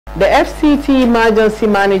The FCT Emergency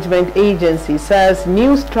Management Agency says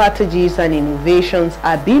new strategies and innovations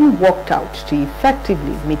are being worked out to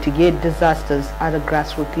effectively mitigate disasters at a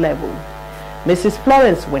grassroots level. Mrs.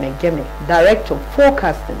 Florence Wenegeme, Director of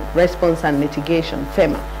Forecasting, Response and Mitigation,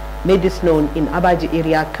 Fema, made this known in Abaji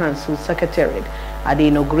Area Council Secretariat at the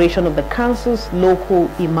inauguration of the Council's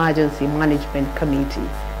Local Emergency Management Committee.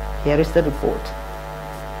 Here is the report.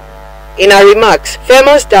 In her remarks,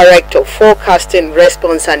 Fema's Director of Forecasting,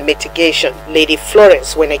 Response and Mitigation, Lady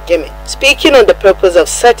Florence Wenegeme, speaking on the purpose of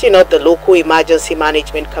setting up the Local Emergency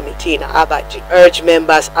Management Committee in Abaji, urged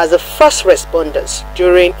members as the first responders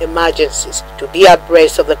during emergencies to be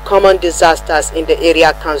abreast of the common disasters in the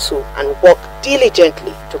area council and work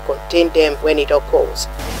diligently to contain them when it occurs.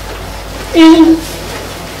 In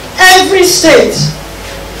every state,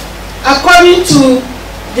 according to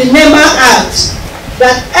the NEMA Act,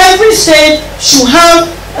 that every state should have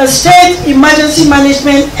a state emergency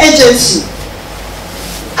management agency,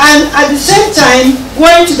 and at the same time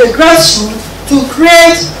going to the grassroots to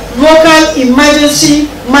create local emergency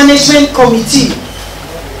management committee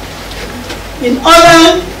in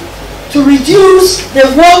order to reduce the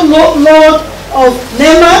workload of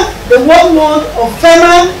NEMA, the workload of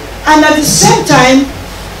Fema, and at the same time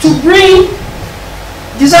to bring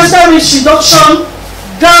disaster risk reduction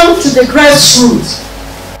down to the grassroots.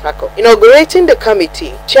 Inaugurating the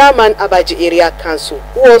committee, Chairman Abaji Area Council,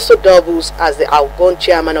 who also doubles as the outgoing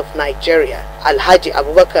chairman of Nigeria, Alhaji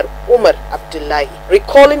Abubakar Umar Abdullahi,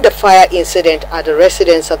 recalling the fire incident at the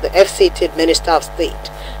residence of the FCT Minister of State,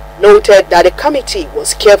 noted that the committee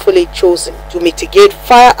was carefully chosen to mitigate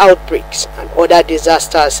fire outbreaks and other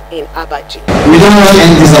disasters in Abaji. We don't want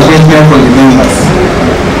any disappointment from the members.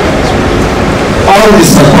 All the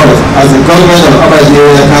support as the government of Abaji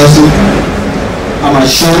Area Council, I'm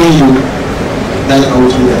assuring you that I will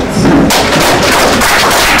do that.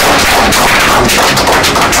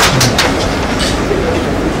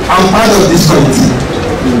 I'm part of this committee.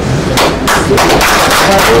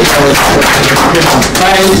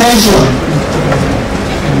 My intention,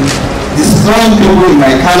 the strong people in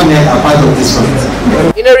my cabinet are part of this committee.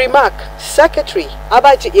 In a remark, Secretary,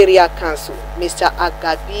 Abaji Area Council, Mr.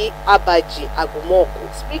 Agabi Abaji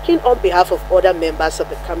Agumoko, speaking on behalf of other members of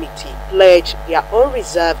the committee, pledged their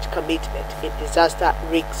unreserved commitment in disaster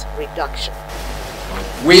risk reduction.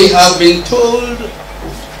 We have been told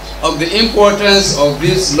of the importance of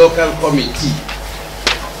this local committee.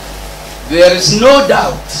 There is no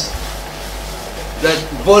doubt that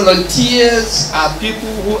volunteers are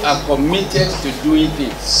people who are committed to doing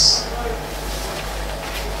things.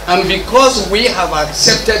 And because we have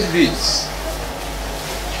accepted this,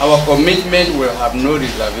 our commitment will have no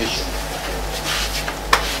reservation.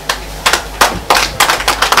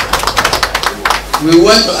 We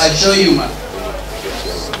want to assure you, ma'am,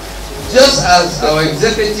 just as our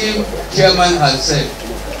executive chairman has said,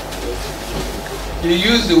 he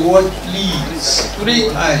used the word please 3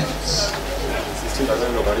 times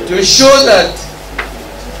to show that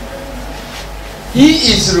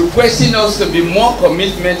he is requesting us to be more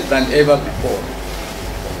commitment than ever before.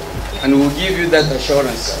 And we will give you that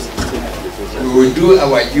assurance. We will do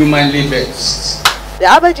our humanly best. The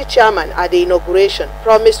Abaji chairman at the inauguration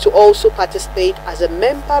promised to also participate as a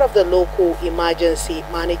member of the Local Emergency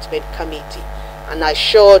Management Committee and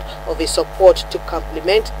assured of his support to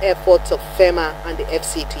complement efforts of Fema and the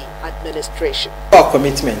FCT administration. Our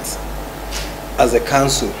commitment as a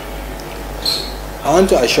council, I want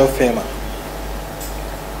to assure Fema,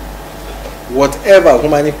 whatever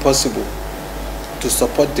humanly possible to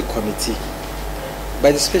support the committee,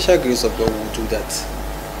 by the special grace of God, we will do that.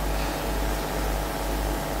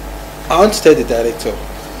 I want to tell the director,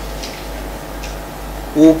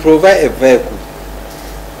 we will provide a vehicle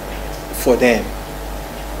for them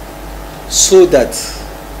so that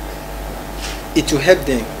it will help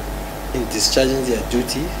them in discharging their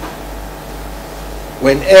duty.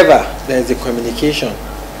 Whenever there is a communication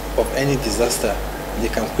of any disaster, they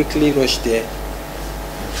can quickly rush there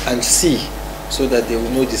and see, so that they will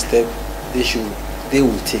know the step they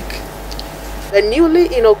will take. The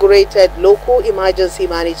newly inaugurated Local Emergency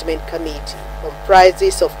Management Committee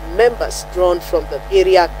comprises of members drawn from the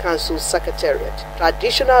Area Council Secretariat,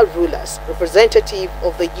 traditional rulers, representative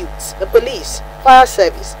of the youths, the police, fire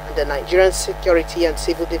service, and the Nigerian Security and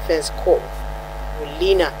Civil Defense Corps.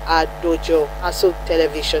 Ulina Adojo, ASO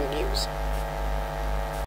Television News.